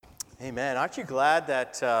Amen. Aren't you glad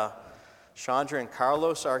that Chandra and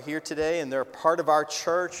Carlos are here today and they're part of our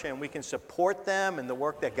church and we can support them in the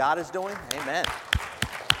work that God is doing? Amen.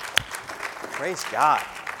 Praise God.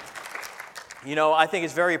 You know, I think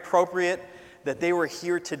it's very appropriate that they were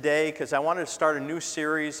here today because I wanted to start a new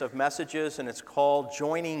series of messages, and it's called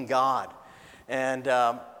Joining God. And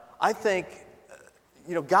I think,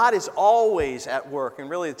 you know, God is always at work. And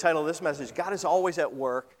really the title of this message, God is always at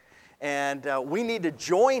work. And we need to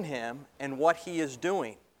join Him in what He is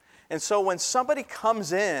doing. And so when somebody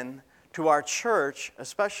comes in to our church,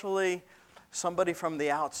 especially somebody from the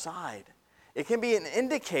outside, it can be an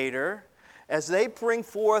indicator as they bring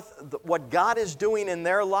forth what God is doing in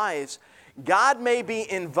their lives. God may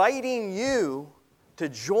be inviting you to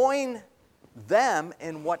join them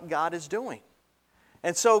in what God is doing.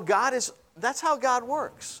 And so that's how God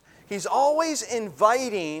works. He's always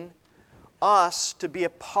inviting us to be a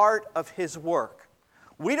part of His work.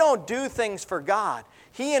 We don't do things for God.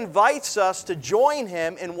 He invites us to join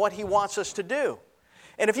Him in what He wants us to do.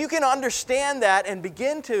 And if you can understand that and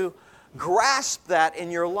begin to grasp that in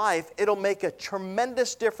your life, it'll make a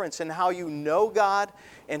tremendous difference in how you know God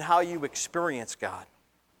and how you experience God.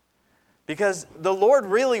 Because the Lord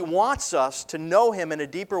really wants us to know Him in a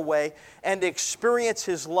deeper way and to experience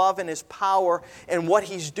His love and His power and what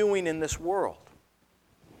He's doing in this world.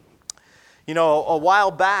 You know, a while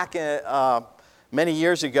back, many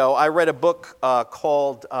years ago, I read a book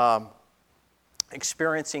called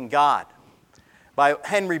Experiencing God by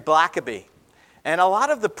Henry Blackaby. And a lot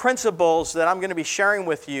of the principles that I'm going to be sharing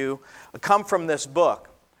with you come from this book.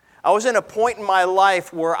 I was in a point in my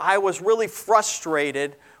life where I was really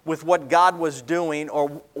frustrated with what God was doing or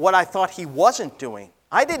what I thought He wasn't doing.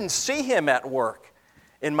 I didn't see Him at work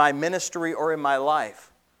in my ministry or in my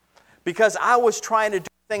life because I was trying to do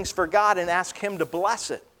things for God and ask Him to bless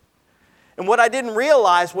it. And what I didn't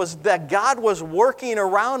realize was that God was working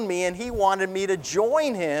around me and He wanted me to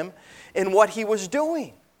join Him in what He was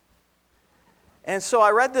doing. And so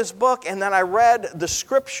I read this book, and then I read the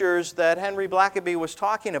scriptures that Henry Blackaby was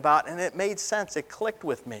talking about, and it made sense. It clicked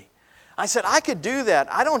with me. I said, I could do that.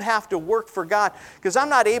 I don't have to work for God because I'm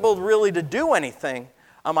not able really to do anything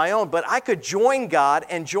on my own, but I could join God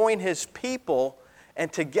and join His people,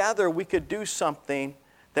 and together we could do something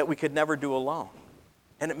that we could never do alone.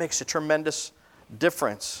 And it makes a tremendous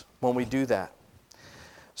difference when we do that.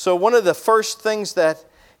 So one of the first things that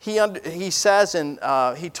he says and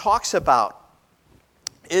he talks about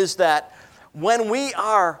is that when we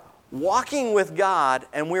are walking with God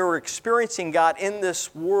and we're experiencing God in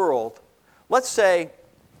this world, let's say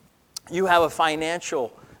you have a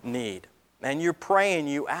financial need and you're praying,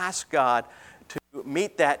 you ask God to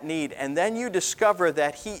meet that need, and then you discover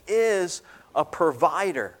that He is a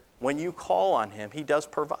provider. When you call on Him, He does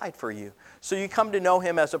provide for you. So you come to know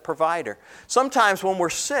Him as a provider. Sometimes when we're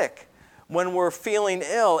sick, when we're feeling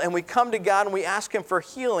ill, and we come to God and we ask Him for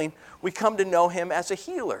healing, we come to know Him as a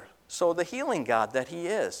healer. So the healing God that He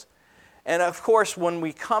is. And of course, when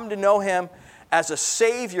we come to know Him as a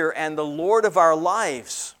Savior and the Lord of our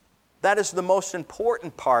lives, that is the most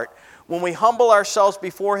important part. When we humble ourselves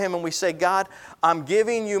before Him and we say, God, I'm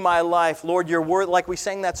giving you my life. Lord, you're worthy, like we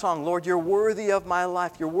sang that song, Lord, you're worthy of my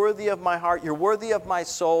life. You're worthy of my heart. You're worthy of my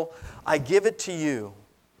soul. I give it to you.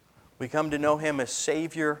 We come to know Him as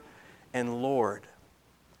Savior and Lord.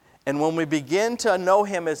 And when we begin to know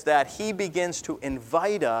Him as that, He begins to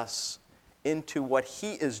invite us into what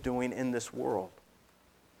He is doing in this world.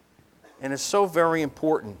 And it's so very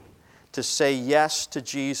important to say yes to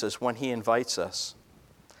Jesus when He invites us.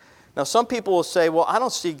 Now, some people will say, well, I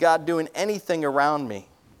don't see God doing anything around me.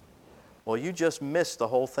 Well, you just missed the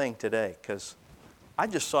whole thing today, because I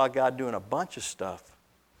just saw God doing a bunch of stuff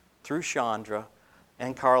through Chandra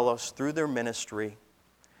and Carlos, through their ministry.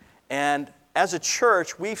 And as a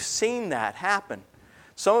church, we've seen that happen.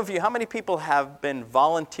 Some of you, how many people have been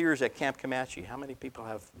volunteers at Camp Comanche? How many people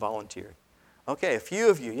have volunteered? Okay, a few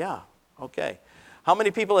of you, yeah. Okay. How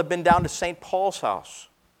many people have been down to St. Paul's house?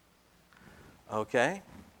 Okay.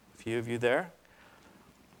 Few of you there.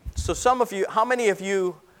 So some of you, how many of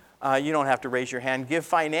you, you don't have to raise your hand, give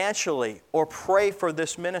financially or pray for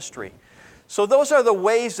this ministry? So those are the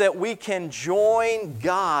ways that we can join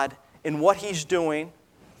God in what He's doing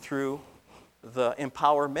through the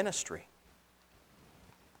Empower ministry.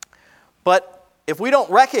 But if we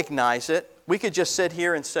don't recognize it, we could just sit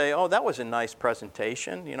here and say, oh, that was a nice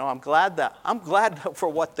presentation. You know, I'm glad for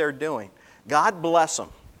what they're doing. God bless them.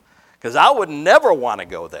 Because I would never want to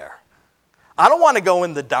go there. I don't want to go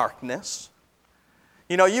in the darkness.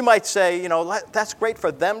 You know, you might say, you know, that's great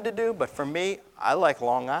for them to do, but for me, I like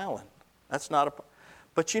Long Island. That's not a...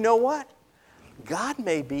 But you know what? God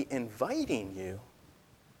may be inviting you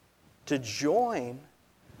to join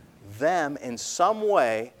them in some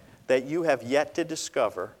way that you have yet to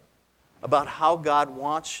discover about how God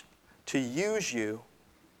wants to use you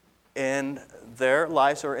in their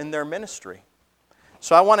lives or in their ministry.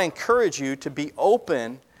 So I want to encourage you to be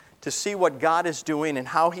open to see what God is doing and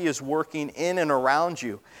how He is working in and around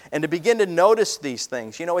you, and to begin to notice these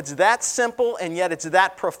things. You know, it's that simple, and yet it's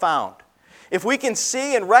that profound. If we can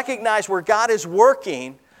see and recognize where God is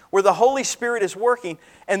working, where the Holy Spirit is working,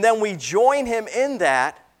 and then we join Him in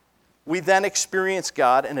that, we then experience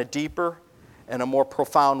God in a deeper and a more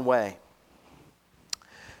profound way.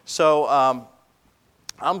 So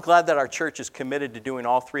I'm glad that our church is committed to doing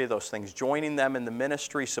all three of those things, joining them in the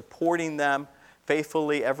ministry, supporting them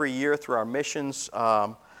faithfully every year through our missions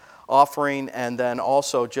offering, and then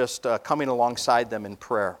also just coming alongside them in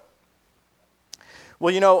prayer.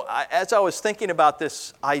 Well, you know, as I was thinking about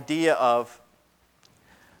this idea of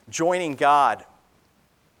joining God,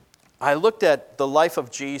 I looked at the life of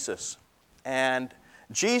Jesus, and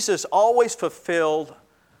Jesus always fulfilled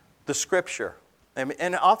the Scripture.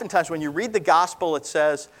 And oftentimes when you read the gospel, it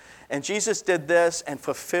says, and Jesus did this and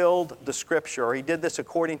fulfilled the Scripture, or He did this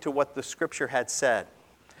according to what the Scripture had said.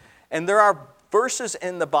 And there are verses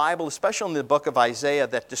in the Bible, especially in the book of Isaiah,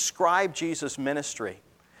 that describe Jesus' ministry.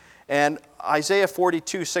 And Isaiah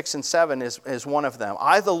 42, 6 and 7 is one of them.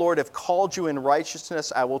 I, the Lord, have called you in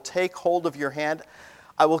righteousness. I will take hold of your hand.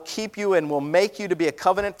 I will keep you and will make you to be a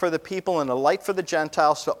covenant for the people and a light for the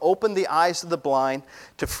Gentiles, to open the eyes of the blind,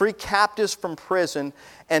 to free captives from prison,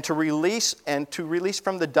 and to release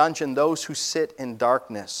from the dungeon those who sit in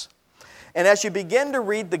darkness. And as you begin to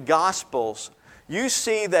read the Gospels, you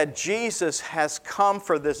see that Jesus has come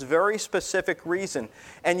for this very specific reason.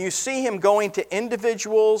 And you see Him going to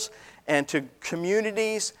individuals and to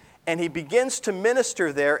communities, and He begins to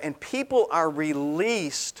minister there, and people are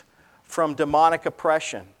released from demonic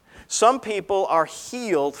oppression. Some people are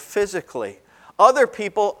healed physically. Other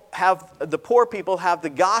people the poor people have the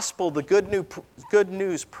gospel, the good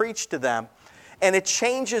news preached to them, and it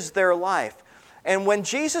changes their life. And when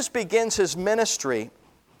Jesus begins His ministry,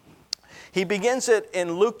 He begins it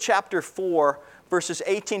in Luke chapter 4, verses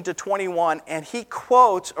 18 to 21, and He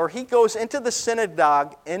quotes, or He goes into the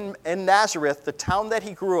synagogue in Nazareth, the town that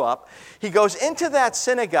He grew up. He goes into that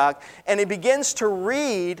synagogue, and He begins to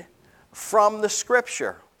read from the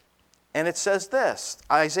Scripture. And it says this,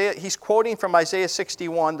 he's quoting from Isaiah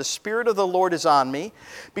 61, the Spirit of the Lord is on me,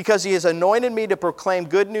 because He has anointed me to proclaim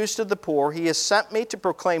good news to the poor. He has sent me to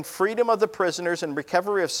proclaim freedom of the prisoners and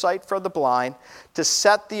recovery of sight for the blind, to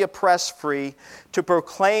set the oppressed free, to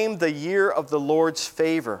proclaim the year of the Lord's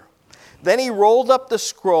favor. Then He rolled up the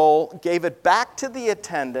scroll, gave it back to the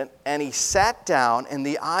attendant, and He sat down, and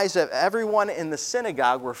the eyes of everyone in the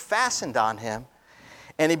synagogue were fastened on Him.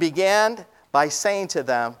 And He began by saying to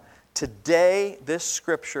them, today this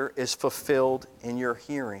Scripture is fulfilled in your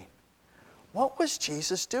hearing. What was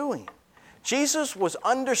Jesus doing? Jesus was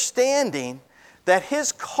understanding that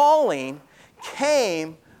His calling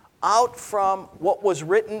came out from what was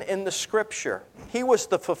written in the Scripture. He was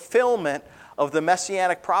the fulfillment of the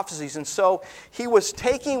messianic prophecies. And so He was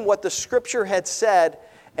taking what the Scripture had said,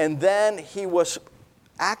 and then He was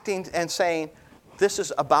acting and saying, this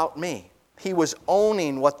is about me. He was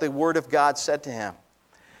owning what the Word of God said to Him.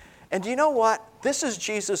 And do you know what? This is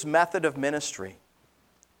Jesus' method of ministry.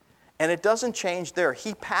 And it doesn't change there.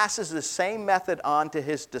 He passes the same method on to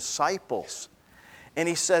His disciples. And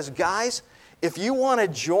He says, guys, if you want to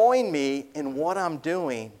join me in what I'm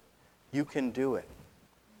doing, you can do it.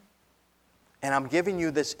 And I'm giving you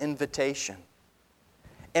this invitation.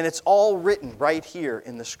 And it's all written right here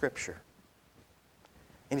in the Scripture.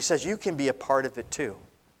 And He says, you can be a part of it too.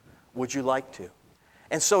 Would you like to?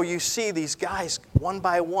 And so you see these guys, one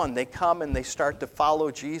by one, they come and they start to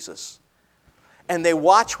follow Jesus. And they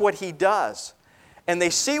watch what He does. And they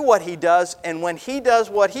see what He does. And when He does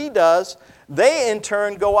what He does, they in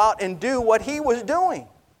turn go out and do what He was doing.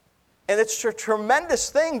 And it's a tremendous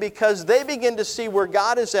thing, because they begin to see where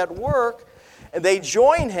God is at work. And they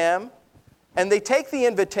join Him. And they take the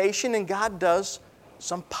invitation, and God does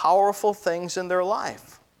some powerful things in their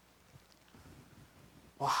life.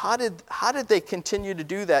 Well, how did they continue to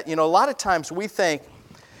do that? You know, a lot of times we think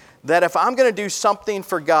that if I'm going to do something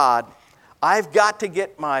for God, I've got to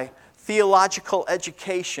get my theological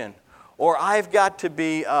education, or I've got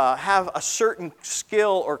to have a certain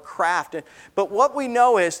skill or craft. But what we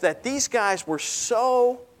know is that these guys were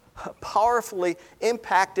so powerfully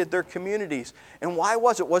impacted their communities. And why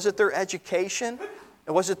was it? Was it their education?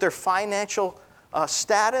 Was it their financial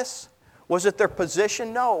status? Was it their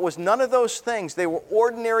position? No, it was none of those things. They were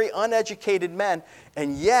ordinary, uneducated men,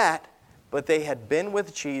 and yet, but they had been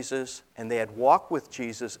with Jesus, and they had walked with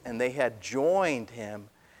Jesus, and they had joined him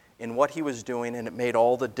in what he was doing, and it made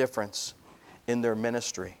all the difference in their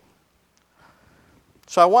ministry.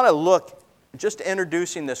 So I want to look, just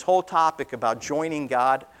introducing this whole topic about joining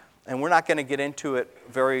God, and we're not going to get into it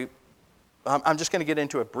I'm just going to get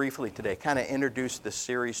into it briefly today, kind of introduce this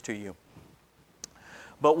series to you.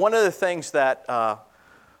 But one of the things that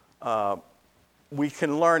we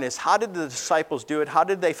can learn is, how did the disciples do it? How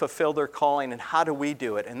did they fulfill their calling? And how do we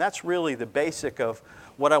do it? And that's really the basic of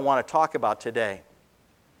what I want to talk about today.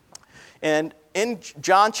 And in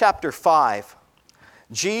John chapter 5,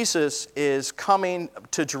 Jesus is coming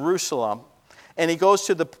to Jerusalem, and he goes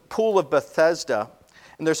to the pool of Bethesda,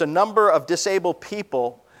 and there's a number of disabled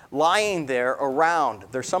people lying there around.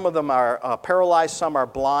 Some of them are paralyzed, some are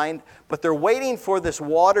blind, but they're waiting for this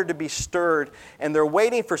water to be stirred, and they're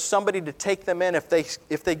waiting for somebody to take them in. If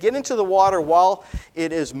they get into the water while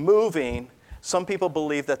it is moving, some people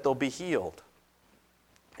believe that they'll be healed.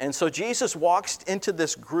 And so Jesus walks into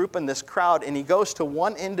this group and this crowd, and he goes to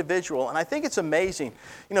one individual, and I think it's amazing.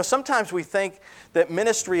 Sometimes we think that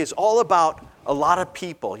ministry is all about a lot of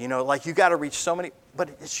people, like you got to reach so many, but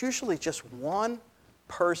it's usually just one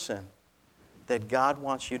person that God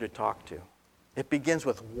wants you to talk to. It begins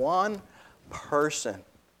with one person.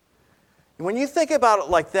 And when you think about it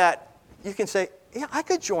like that, you can say, yeah, I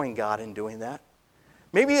could join God in doing that.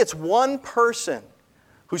 Maybe it's one person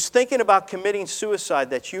who's thinking about committing suicide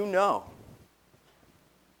that you know,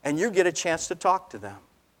 and you get a chance to talk to them.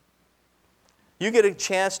 You get a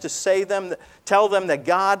chance to tell them that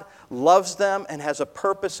God loves them and has a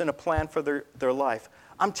purpose and a plan for their life.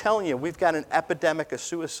 I'm telling you, we've got an epidemic of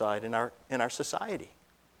suicide in our society.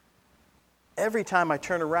 Every time I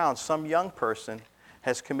turn around, some young person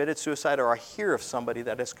has committed suicide, or I hear of somebody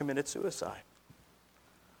that has committed suicide.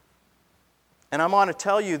 And I want to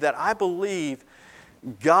tell you that I believe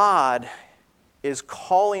God is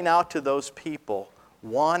calling out to those people,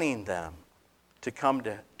 wanting them to come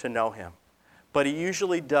to know him. But he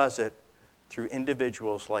usually does it through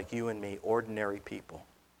individuals like you and me, ordinary people.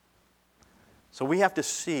 So we have to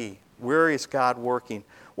see, where is God working?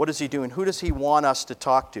 What is he doing? Who does he want us to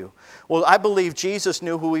talk to? Well, I believe Jesus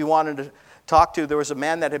knew who he wanted to talk to. There was a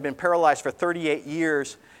man that had been paralyzed for 38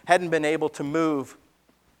 years, hadn't been able to move.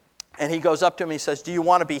 And he goes up to him and he says, do you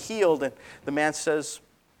want to be healed? And the man says,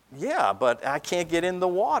 yeah, but I can't get in the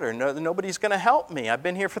water. Nobody's going to help me. I've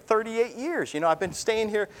been here for 38 years. I've been staying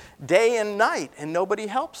here day and night, and nobody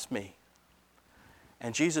helps me.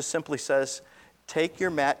 And Jesus simply says, take your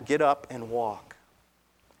mat, get up, and walk.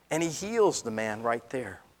 And he heals the man right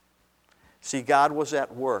there. See, God was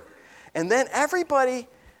at work. And then everybody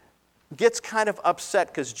gets kind of upset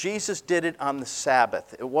because Jesus did it on the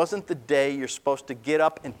Sabbath. It wasn't the day you're supposed to get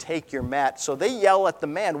up and take your mat. So they yell at the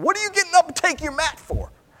man, what are you getting up and take your mat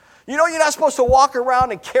for? You're not supposed to walk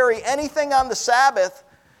around and carry anything on the Sabbath.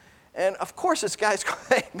 And of course this guy's going,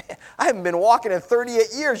 hey man, I haven't been walking in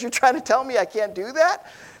 38 years. You're trying to tell me I can't do that?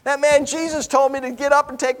 That man Jesus told me to get up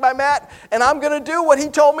and take my mat, and I'm going to do what he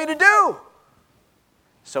told me to do.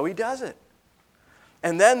 So he does it.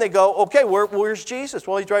 And then they go, okay, where's Jesus?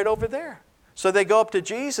 Well, he's right over there. So they go up to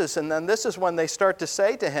Jesus, and then this is when they start to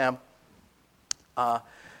say to him,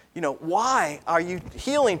 why are you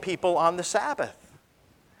healing people on the Sabbath?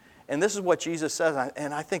 And this is what Jesus says,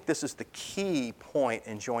 and I think this is the key point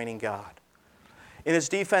in joining God. In his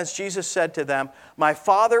defense, Jesus said to them, my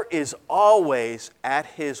Father is always at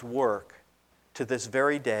his work to this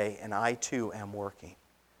very day, and I too am working.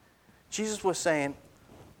 Jesus was saying,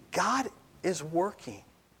 God is working.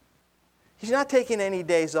 He's not taking any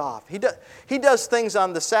days off. He does things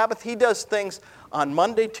on the Sabbath. He does things on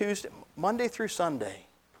Monday through Sunday.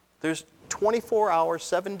 There's 24 hours,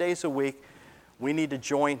 7 days a week. We need to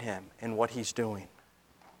join him in what he's doing.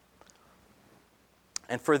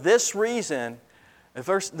 And for this reason,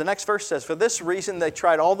 the next verse says, for this reason they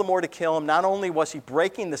tried all the more to kill him. Not only was he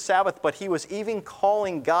breaking the Sabbath, but he was even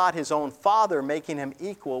calling God his own Father, making him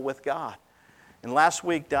equal with God. And last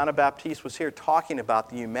week, Donna Baptiste was here talking about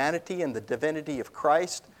the humanity and the divinity of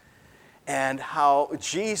Christ and how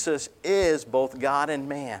Jesus is both God and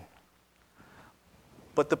man.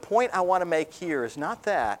 But the point I want to make here is not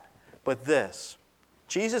that, but this.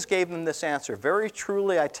 Jesus gave them this answer. Very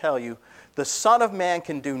truly, I tell you, the Son of Man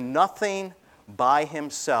can do nothing by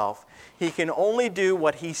himself. He can only do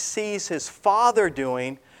what he sees his Father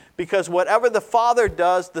doing, because whatever the Father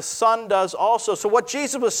does, the Son does also. So what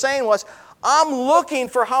Jesus was saying was, I'm looking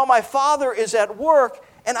for how my Father is at work,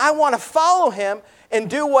 and I want to follow him and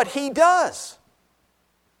do what he does.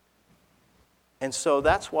 And so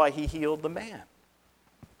that's why he healed the man.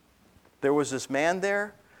 There was this man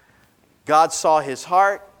there. God saw his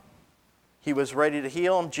heart. He was ready to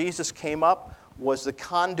heal him. Jesus came up, was the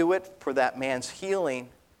conduit for that man's healing.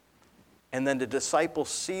 And then the disciples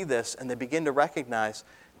see this and they begin to recognize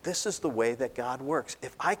this is the way that God works.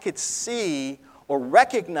 If I could see or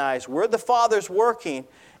recognize where the Father's working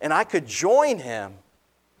and I could join him,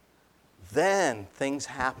 then things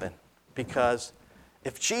happen. Because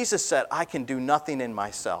if Jesus said, I can do nothing in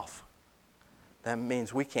myself, that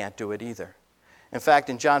means we can't do it either. In fact,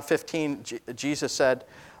 in John 15, Jesus said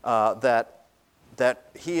that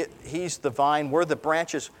he's the vine, we're the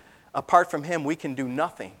branches. Apart from him, we can do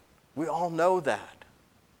nothing. We all know that.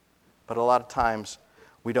 But a lot of times,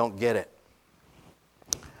 we don't get it.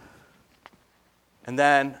 And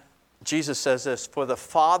then Jesus says this, for the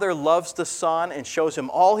Father loves the Son and shows him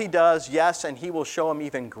all he does, yes, and he will show him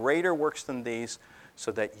even greater works than these,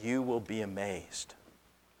 so that you will be amazed.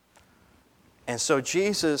 And so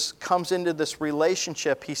Jesus comes into this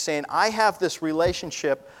relationship. He's saying, I have this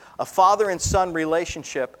relationship, a father and son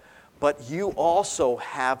relationship, but you also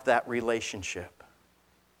have that relationship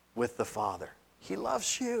with the Father. He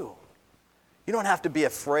loves you. You don't have to be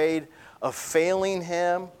afraid of failing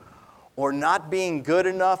him or not being good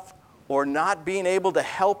enough or not being able to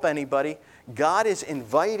help anybody. God is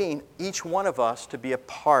inviting each one of us to be a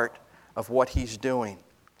part of what he's doing.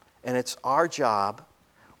 And it's our job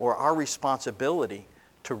or our responsibility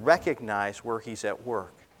to recognize where he's at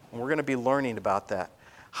work. And we're going to be learning about that.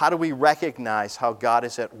 How do we recognize how God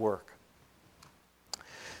is at work?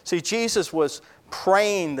 See, Jesus was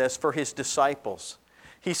praying this for his disciples.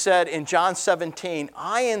 He said in John 17,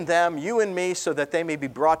 I and them, you and me, so that they may be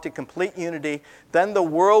brought to complete unity. Then the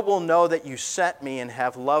world will know that you sent me and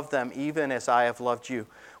have loved them even as I have loved you.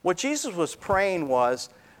 What Jesus was praying was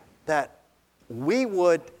that we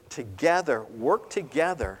would together, work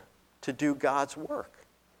together to do God's work.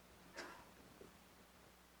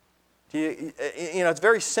 It's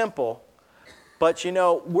very simple, but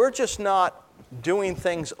we're just not doing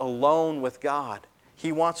things alone with God.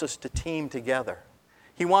 He wants us to team together.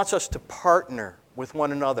 He wants us to partner with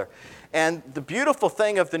one another. And the beautiful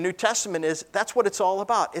thing of the New Testament is that's what it's all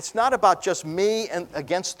about. It's not about just me and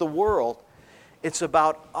against the world. It's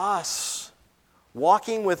about us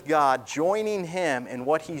walking with God, joining him in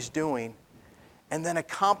what he's doing, and then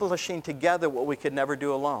accomplishing together what we could never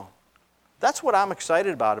do alone. That's what I'm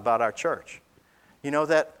excited about our church.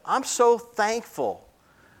 That I'm so thankful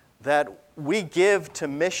that we give to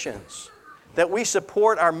missions, that we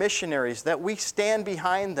support our missionaries, that we stand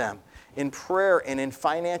behind them in prayer and in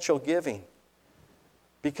financial giving,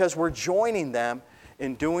 because we're joining them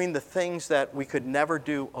in doing the things that we could never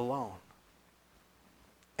do alone.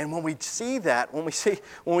 And when we see that, when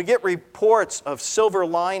we get reports of Silver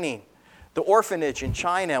Lining, the orphanage in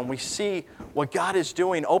China, and we see what God is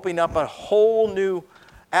doing, opening up a whole new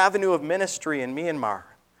avenue of ministry in Myanmar,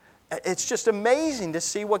 it's just amazing to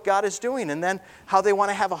see what God is doing. And then how they want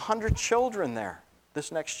to have 100 children there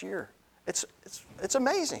this next year. It's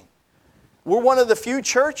amazing. We're one of the few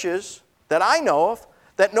churches that I know of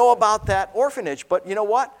that know about that orphanage. But you know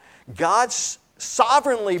what? God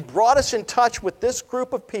sovereignly brought us in touch with this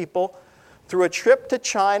group of people through a trip to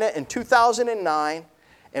China in 2009.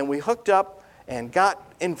 And we hooked up and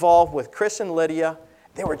got involved with Chris and Lydia.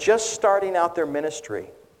 They were just starting out their ministry.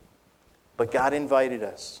 But God invited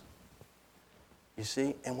us. You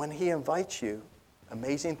see? And when he invites you,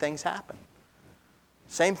 amazing things happen.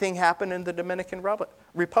 Same thing happened in the Dominican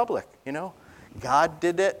Republic. God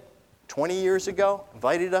did it 20 years ago,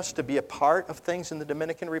 invited us to be a part of things in the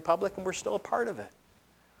Dominican Republic, and we're still a part of it.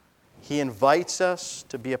 He invites us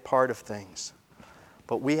to be a part of things.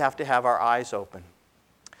 But we have to have our eyes open.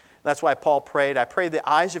 That's why Paul prayed, I pray the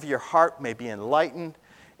eyes of your heart may be enlightened,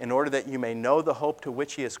 in order that you may know the hope to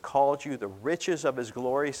which he has called you, the riches of his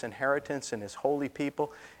glorious inheritance in his holy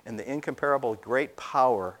people, and the incomparable great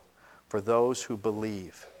power for those who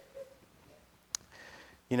believe.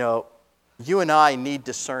 You and I need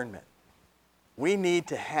discernment. We need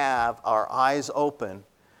to have our eyes open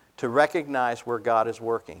to recognize where God is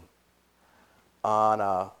working. On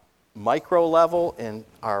a micro level, in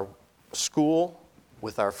our school,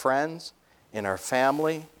 with our friends, in our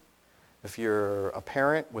family. If you're a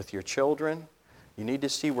parent with your children, you need to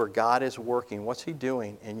see where God is working. What's he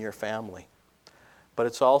doing in your family? But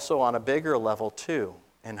it's also on a bigger level too.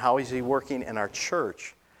 And how is he working in our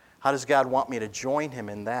church? How does God want me to join him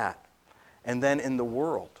in that? And then in the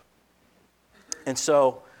world. And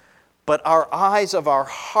so, but our eyes of our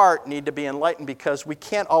heart need to be enlightened, because we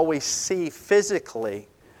can't always see physically,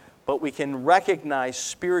 but we can recognize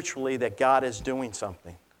spiritually that God is doing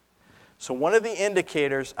something. So one of the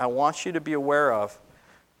indicators I want you to be aware of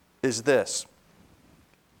is this.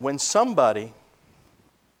 When somebody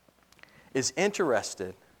is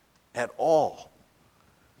interested at all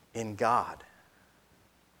in God,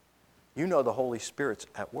 you know the Holy Spirit's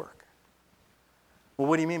at work. Well,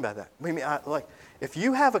 what do you mean by that? What do you mean? Like, if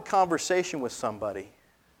you have a conversation with somebody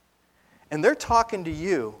and they're talking to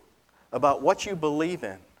you about what you believe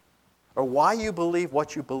in or why you believe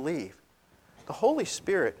what you believe, the Holy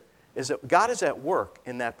Spirit God is at work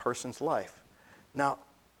in that person's life. Now,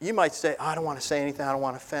 you might say, I don't want to say anything. I don't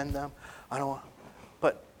want to offend them.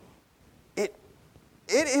 But it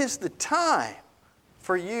is the time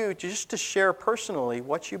for you just to share personally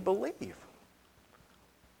what you believe.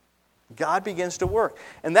 God begins to work.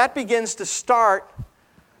 And that begins to start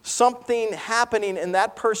something happening in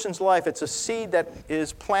that person's life. It's a seed that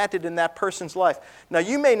is planted in that person's life. Now,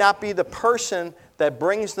 you may not be the person that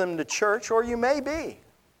brings them to church, or you may be.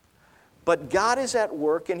 But God is at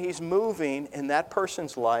work and He's moving in that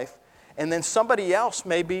person's life. And then somebody else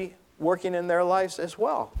may be working in their lives as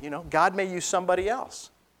well. You know, God may use somebody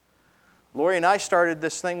else. Lori and I started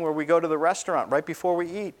this thing where we go to the restaurant right before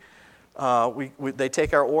we eat. They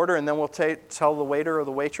take our order, and then we'll tell the waiter or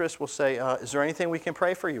the waitress, we'll say, is there anything we can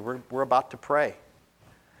pray for you? We're about to pray.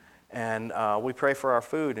 And we pray for our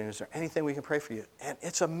food, and is there anything we can pray for you? And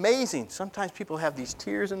it's amazing. Sometimes people have these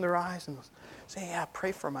tears in their eyes and say, yeah,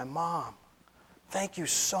 pray for my mom. Thank you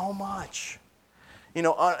so much. You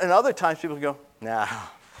know, and other times people go, nah,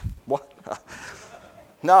 what?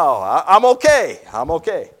 No, I'm okay. I'm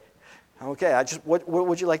okay. What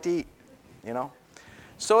would you like to eat? You know?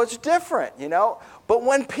 So it's different, you know. But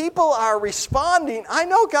when people are responding, I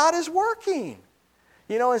know God is working.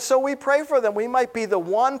 You know, and so we pray for them. We might be the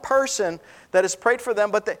one person that has prayed for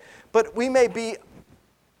them, but we may be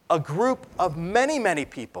a group of many, many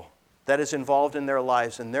people that is involved in their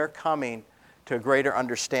lives, and they're coming to a greater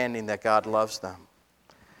understanding that God loves them.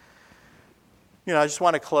 You know, I just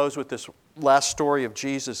want to close with this last story of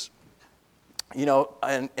Jesus. You know,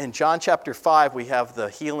 in John chapter 5, we have the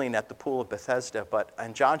healing at the pool of Bethesda, but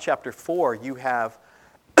in John chapter 4, you have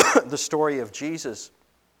the story of Jesus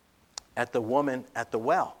at the woman at the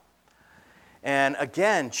well. And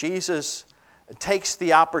again, Jesus takes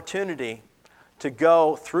the opportunity to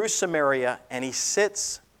go through Samaria, and He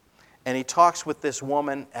sits and He talks with this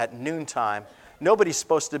woman at noontime. Nobody's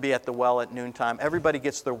supposed to be at the well at noontime. Everybody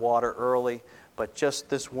gets their water early, but just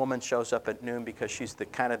this woman shows up at noon because she's the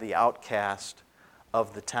kind of the outcast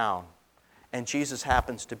of the town. And Jesus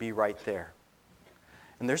happens to be right there.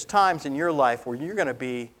 And there's times in your life where you're going to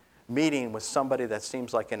be meeting with somebody that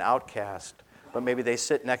seems like an outcast, but maybe they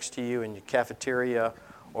sit next to you in your cafeteria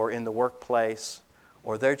or in the workplace,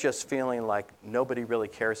 or they're just feeling like nobody really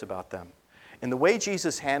cares about them. And the way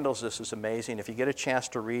Jesus handles this is amazing. If you get a chance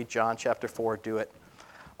to read John chapter 4, do it.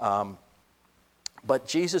 But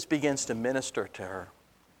Jesus begins to minister to her.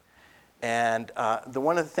 And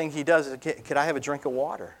one of the things He does is, could I have a drink of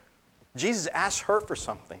water? Jesus asks her for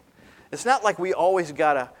something. It's not like we always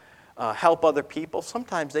got to help other people.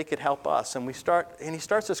 Sometimes they could help us. And He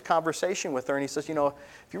starts this conversation with her, and He says, you know,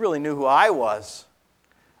 if you really knew who I was,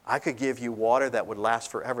 I could give you water that would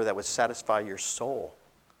last forever, that would satisfy your soul.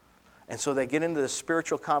 And so they get into this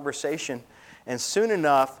spiritual conversation, and soon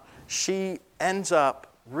enough, she ends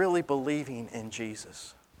up really believing in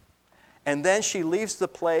Jesus. And then she leaves the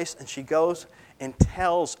place, and she goes and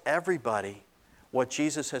tells everybody what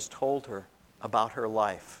Jesus has told her about her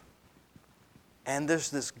life. And there's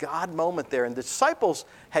this God moment there. And the disciples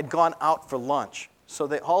had gone out for lunch. So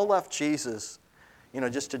they all left Jesus, you know,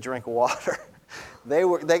 just to drink water.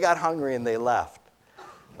 They got hungry and they left.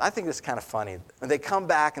 I think this is kind of funny. And they come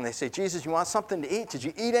back and they say, Jesus, you want something to eat? Did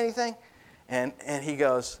you eat anything? And He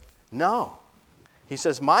goes, no. He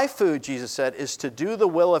says, my food, Jesus said, is to do the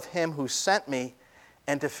will of Him who sent me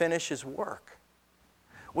and to finish His work.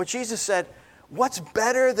 What Jesus said, what's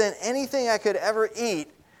better than anything I could ever eat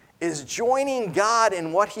is joining God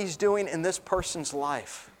in what He's doing in this person's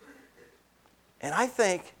life. And I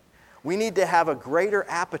think we need to have a greater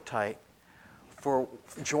appetite for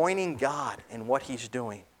joining God in what He's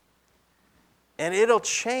doing. And it'll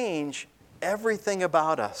change everything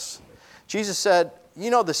about us. Jesus said,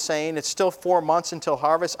 you know the saying, it's still 4 months until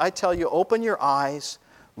harvest. I tell you, open your eyes,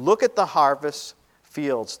 look at the harvest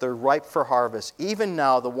fields. They're ripe for harvest. Even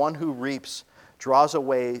now, the one who reaps draws a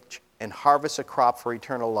wage and harvests a crop for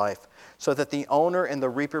eternal life, so that the owner and the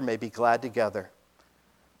reaper may be glad together.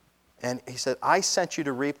 And He said, I sent you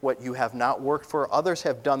to reap what you have not worked for. Others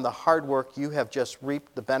have done the hard work. You have just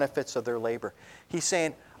reaped the benefits of their labor. He's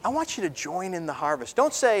saying, I want you to join in the harvest.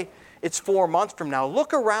 Don't say it's 4 months from now.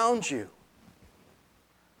 Look around you.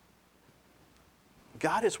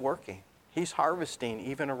 God is working. He's harvesting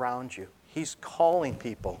even around you. He's calling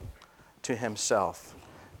people to himself.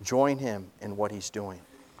 Join him in what he's doing.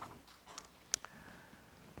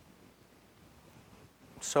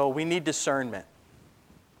 So we need discernment.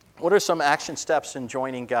 What are some action steps in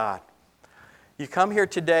joining God? You come here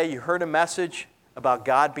today, you heard a message about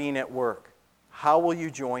God being at work. How will you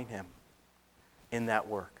join him in that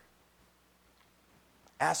work?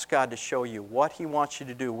 Ask God to show you what he wants you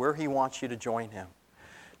to do, where he wants you to join him.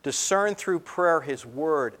 Discern through prayer his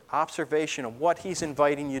word, observation of what he's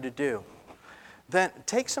inviting you to do. Then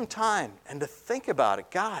take some time and to think about it.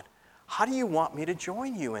 God, how do you want me to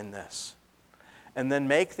join you in this? And then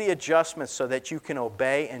make the adjustments so that you can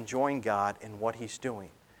obey and join God in what he's doing.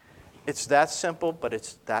 It's that simple, but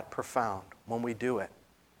it's that profound when we do it.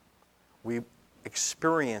 We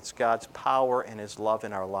experience God's power and his love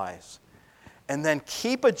in our lives. And then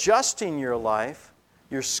keep adjusting your life,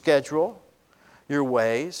 your schedule, your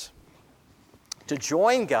ways to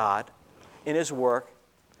join God in his work.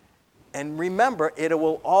 And remember, it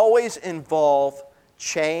will always involve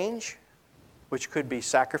change, which could be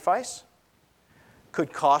sacrifice,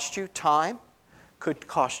 could cost you time, could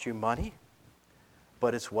cost you money,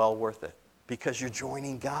 but it's well worth it because you're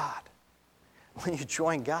joining God. When you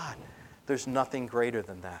join God, there's nothing greater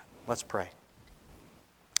than that. Let's pray.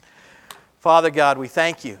 Father God, we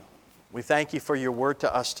thank you. We thank you for your word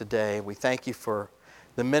to us today. We thank you for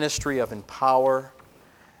the ministry of Empower.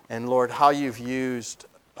 And Lord, how you've used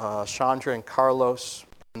Chandra and Carlos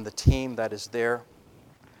and the team that is there.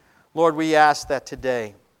 Lord, we ask that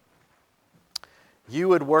today you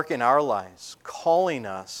would work in our lives, calling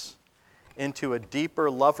us into a deeper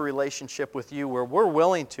love relationship with you where we're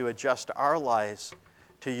willing to adjust our lives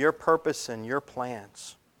to your purpose and your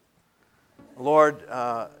plans. Lord,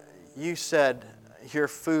 you said your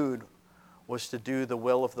food was to do the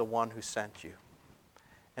will of the one who sent you.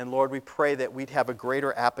 And Lord, we pray that we'd have a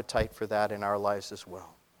greater appetite for that in our lives as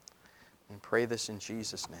well. And pray this in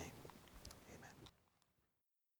Jesus' name.